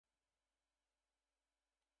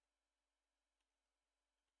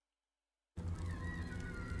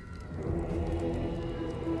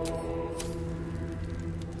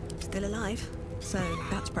still alive, so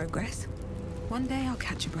that's progress. One day I'll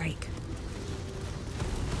catch a break.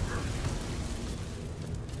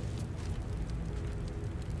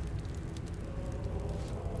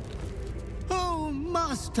 Oh,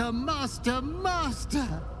 Master, Master,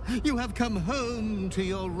 Master! You have come home to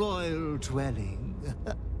your royal dwelling.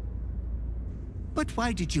 But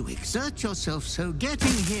why did you exert yourself so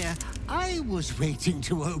getting here? I was waiting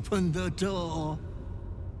to open the door.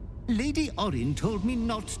 Lady Orin told me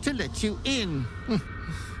not to let you in.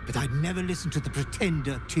 But I'd never listen to the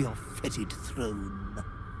pretender to your fetid throne.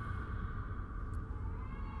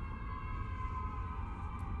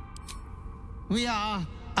 We are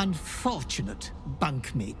unfortunate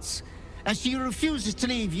bunkmates, as she refuses to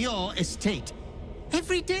leave your estate.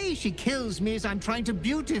 Every day she kills me as I'm trying to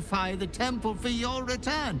beautify the temple for your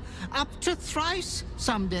return. Up to thrice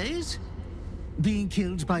some days. Being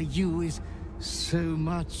killed by you is so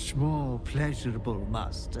much more pleasurable,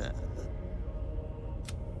 Master.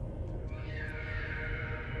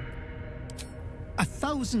 A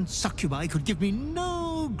 1,000 succubi could give me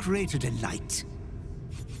no greater delight.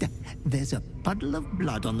 There's a puddle of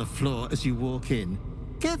blood on the floor as you walk in.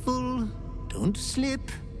 Careful, don't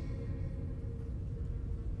slip.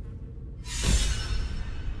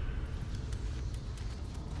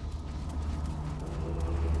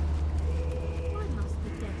 Why must the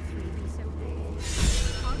dead three be so awful?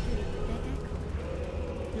 Arguing with their echo.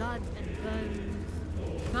 Blood and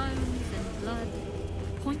bones, bones and blood.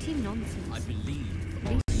 Pointy nonsense. I believe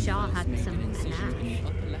At least Shah had some panache.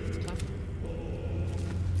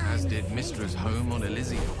 as did Mistress Home on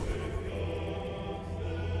Elysium.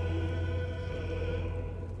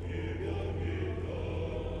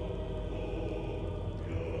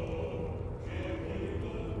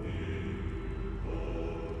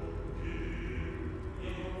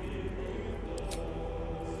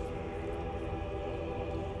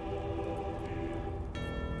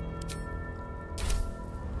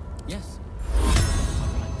 Yes.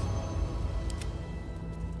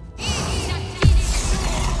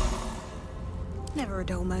 Never a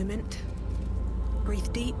dull moment.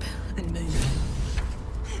 Breathe deep and move.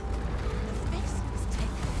 The faces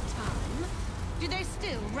take their time. Do they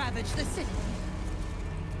still ravage the city?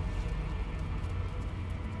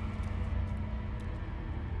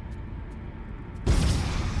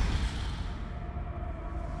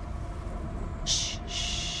 Shh,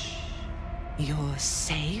 shh. Your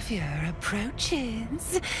savior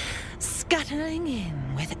approaches, scuttling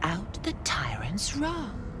in without the tyrant's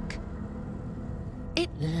wrong. It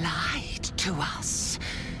lied to us,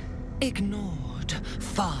 ignored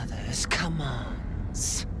Father's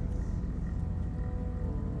commands.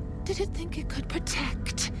 Did it think it could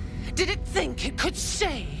protect? Did it think it could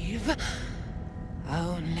save?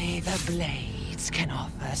 Only the blades can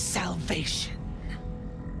offer salvation.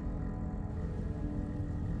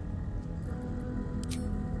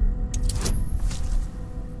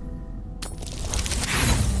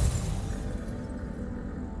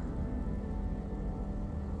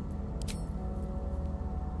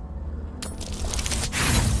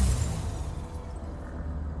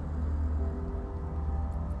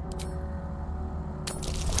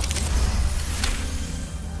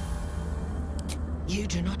 You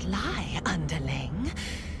do not lie, underling.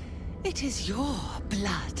 It is your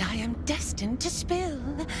blood I am destined to spill.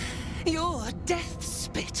 Your death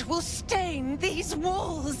spit will stain these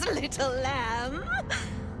walls, little lamb.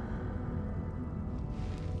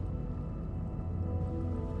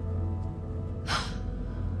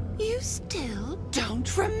 You still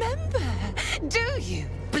don't remember, do you,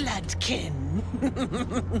 bloodkin?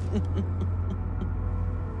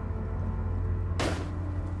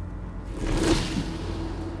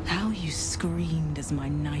 You screamed as my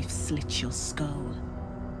knife slit your skull.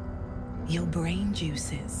 Your brain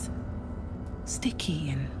juices, sticky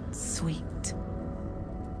and sweet.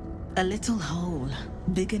 A little hole,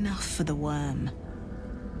 big enough for the worm.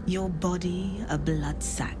 Your body a blood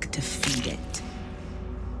sack to feed it.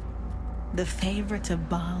 The favorite of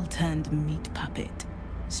Baal turned meat puppet,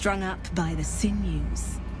 strung up by the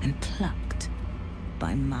sinews and plucked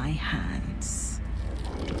by my hands.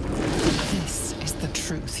 This is the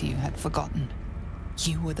truth you had forgotten.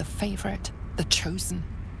 You were the favorite, the chosen.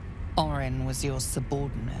 Orin was your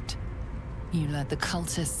subordinate. You led the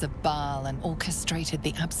cultists of Baal and orchestrated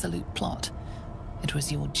the absolute plot. It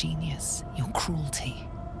was your genius, your cruelty,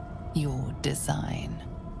 your design.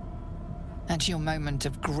 At your moment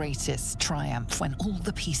of greatest triumph, when all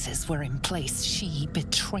the pieces were in place, she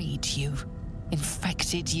betrayed you,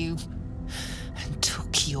 infected you, and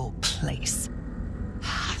took your place.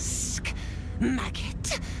 Husk,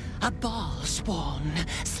 maggot, A ball spawn,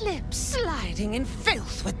 slip sliding in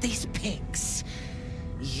filth with these pigs.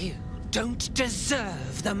 You don't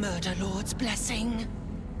deserve the Murder Lord's blessing.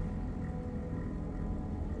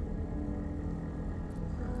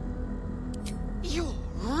 Your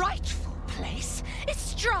rightful place is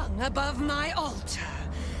strung above my altar.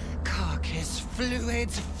 Carcass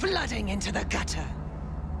fluids flooding into the gutter.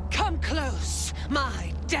 Come close,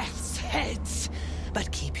 my death's heads,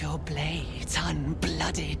 but keep your blades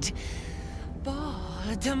unblooded.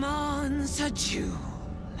 Baal demands a duel.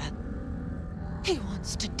 He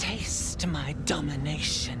wants to taste my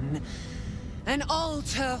domination. An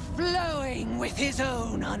altar flowing with his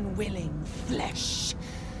own unwilling flesh.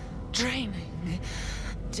 Draining,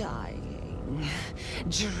 dying,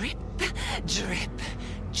 drip, drip,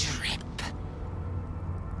 drip.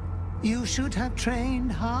 You should have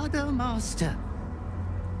trained harder, Master.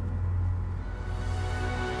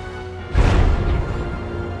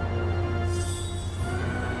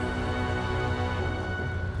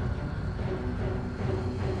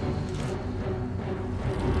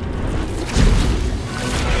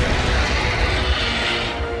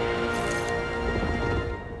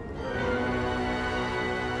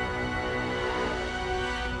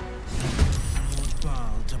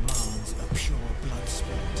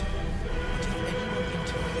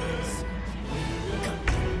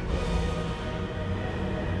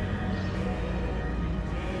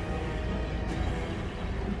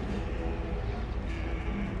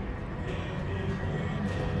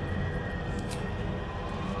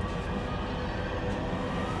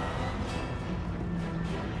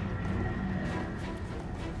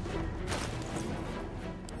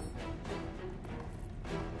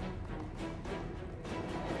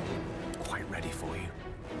 Ready for you.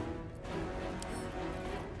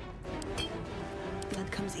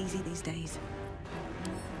 Blood comes easy these days.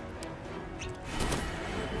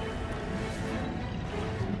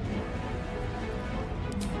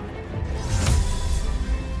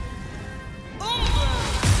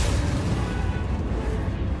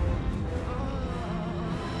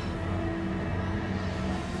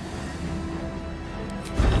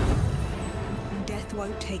 Death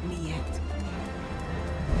won't take me yet.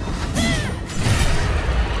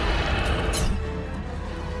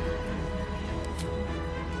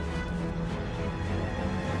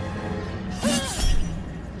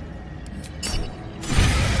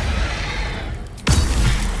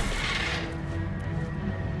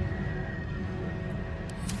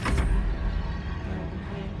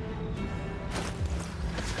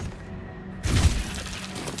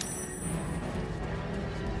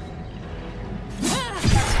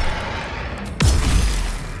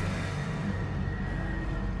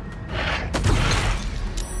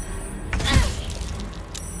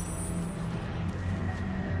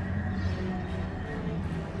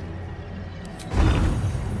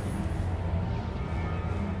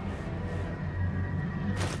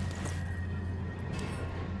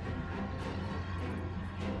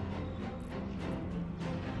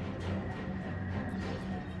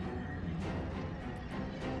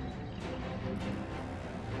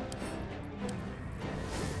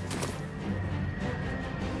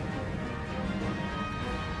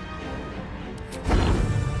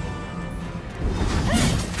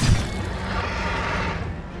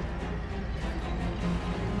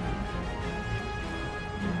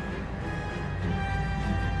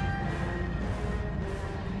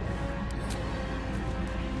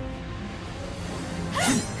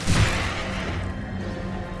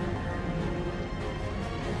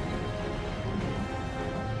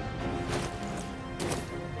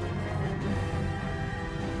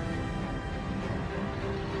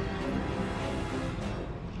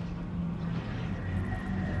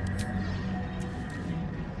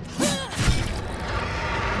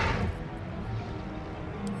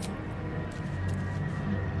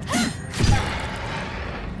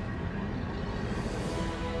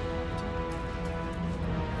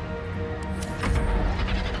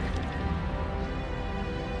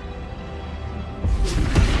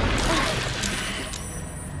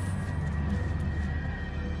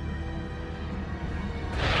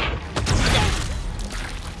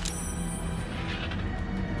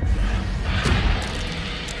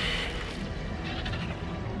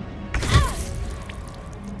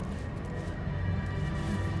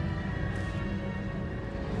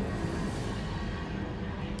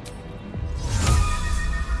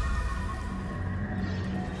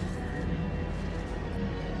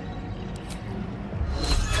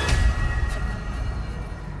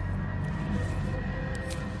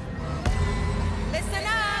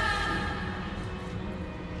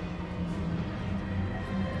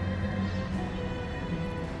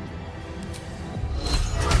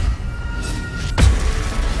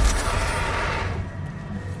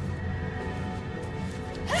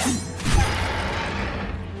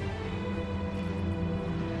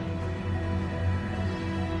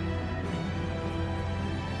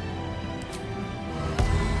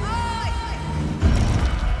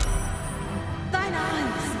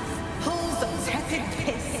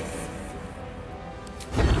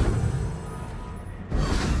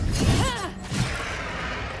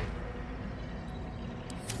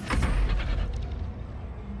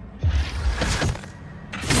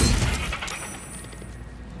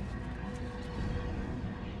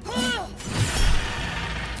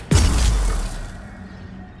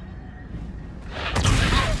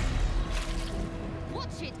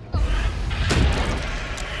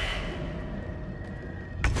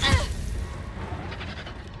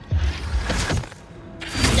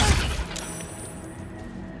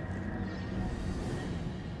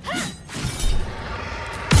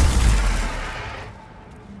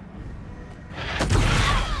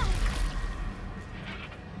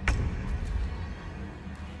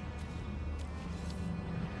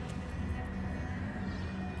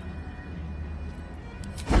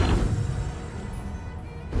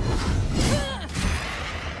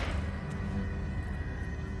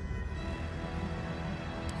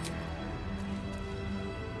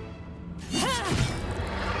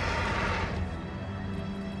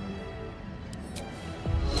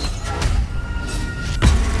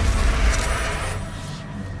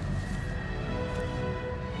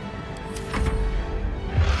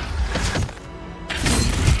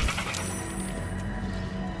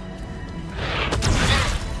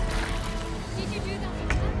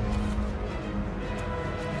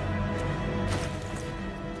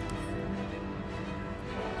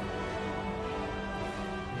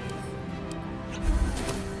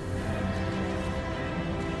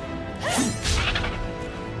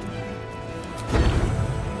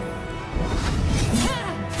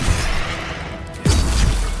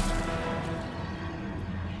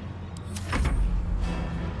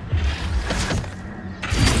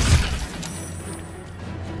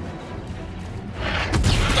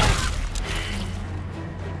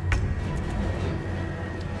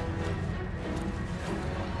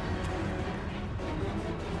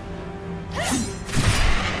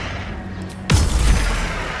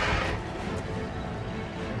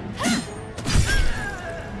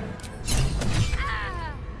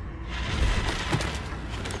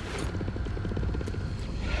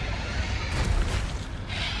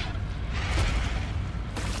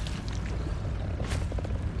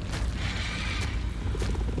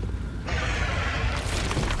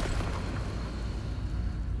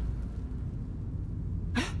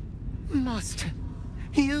 Master,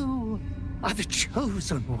 you are the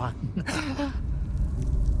chosen one.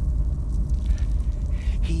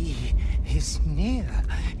 He is near.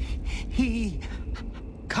 He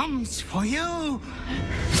comes for you.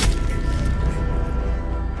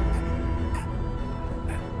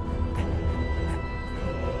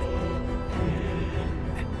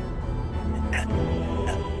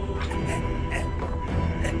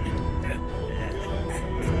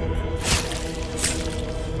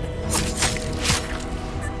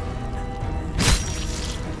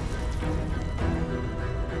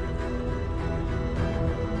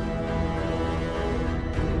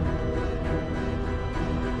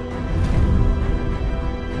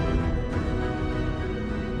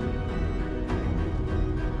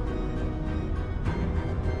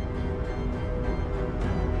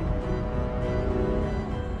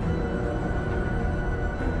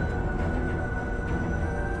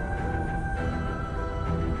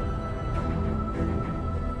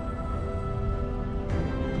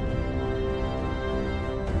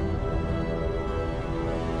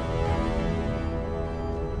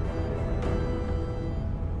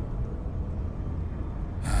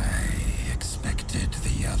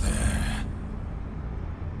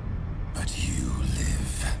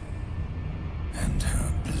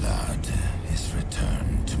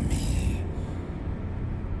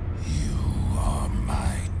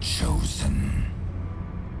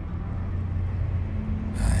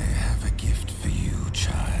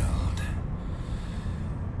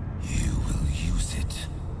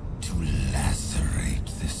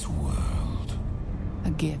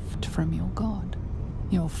 Gift from your god,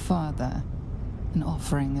 your father, an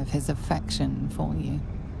offering of his affection for you,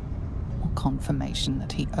 or confirmation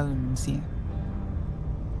that he owns you.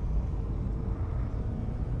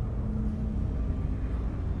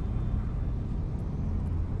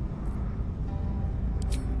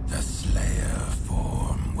 The Slayer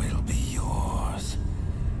form will be yours,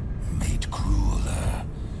 made crueler,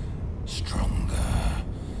 stronger,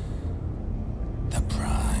 the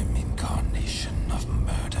prime incarnation of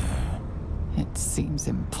murder. It seems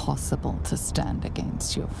impossible to stand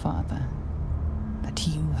against your father, but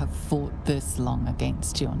you have fought this long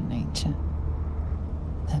against your nature.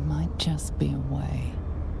 There might just be a way.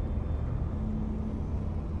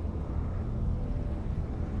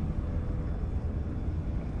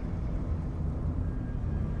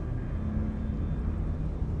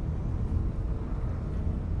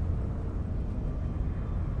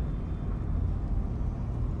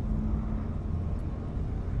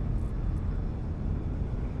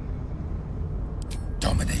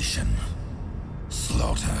 Domination,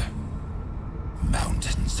 slaughter,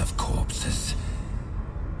 mountains of corpses.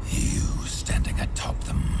 You standing atop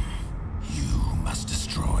them. You must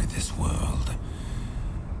destroy this world.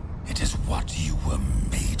 It is what you were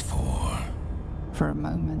made for. For a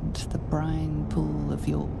moment, the brine pool of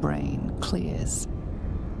your brain clears.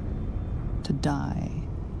 To die,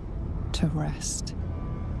 to rest,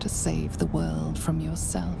 to save the world from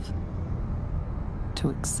yourself. To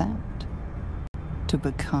accept. To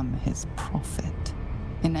become his prophet,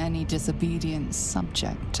 in any disobedience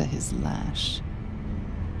subject to his lash.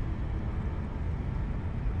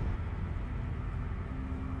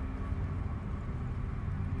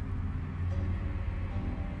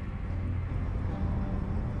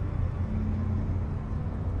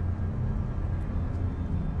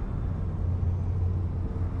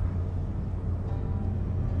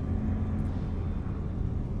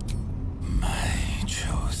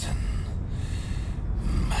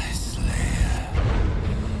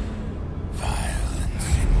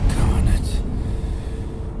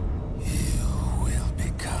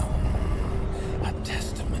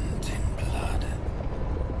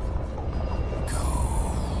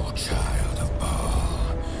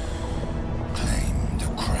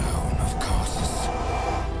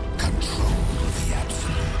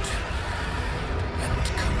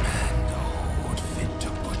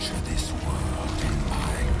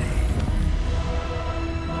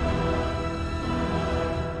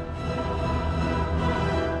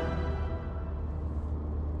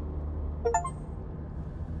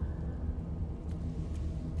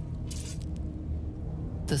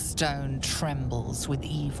 The stone trembles with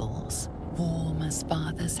evils, warm as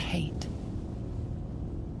father's hate.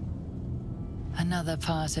 Another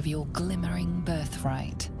part of your glimmering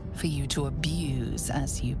birthright for you to abuse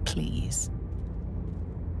as you please.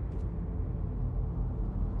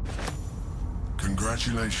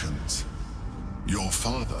 Congratulations. Your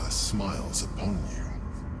father smiles upon you.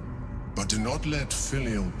 But do not let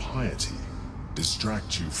filial piety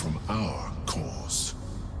distract you from our cause.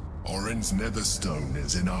 Orin's netherstone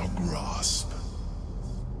is in our grasp.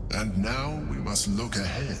 And now we must look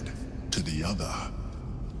ahead to the other.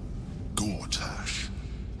 Gortash.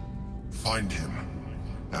 Find him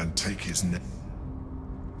and take his name.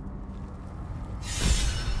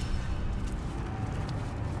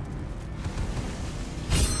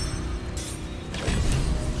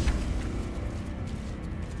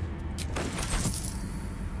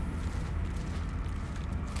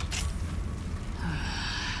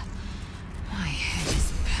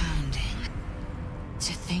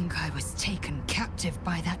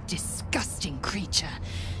 By that disgusting creature.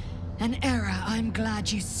 An error I'm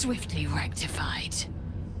glad you swiftly rectified.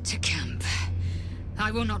 To camp.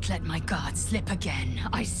 I will not let my guard slip again.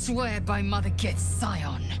 I swear by Mother Gith's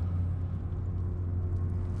scion.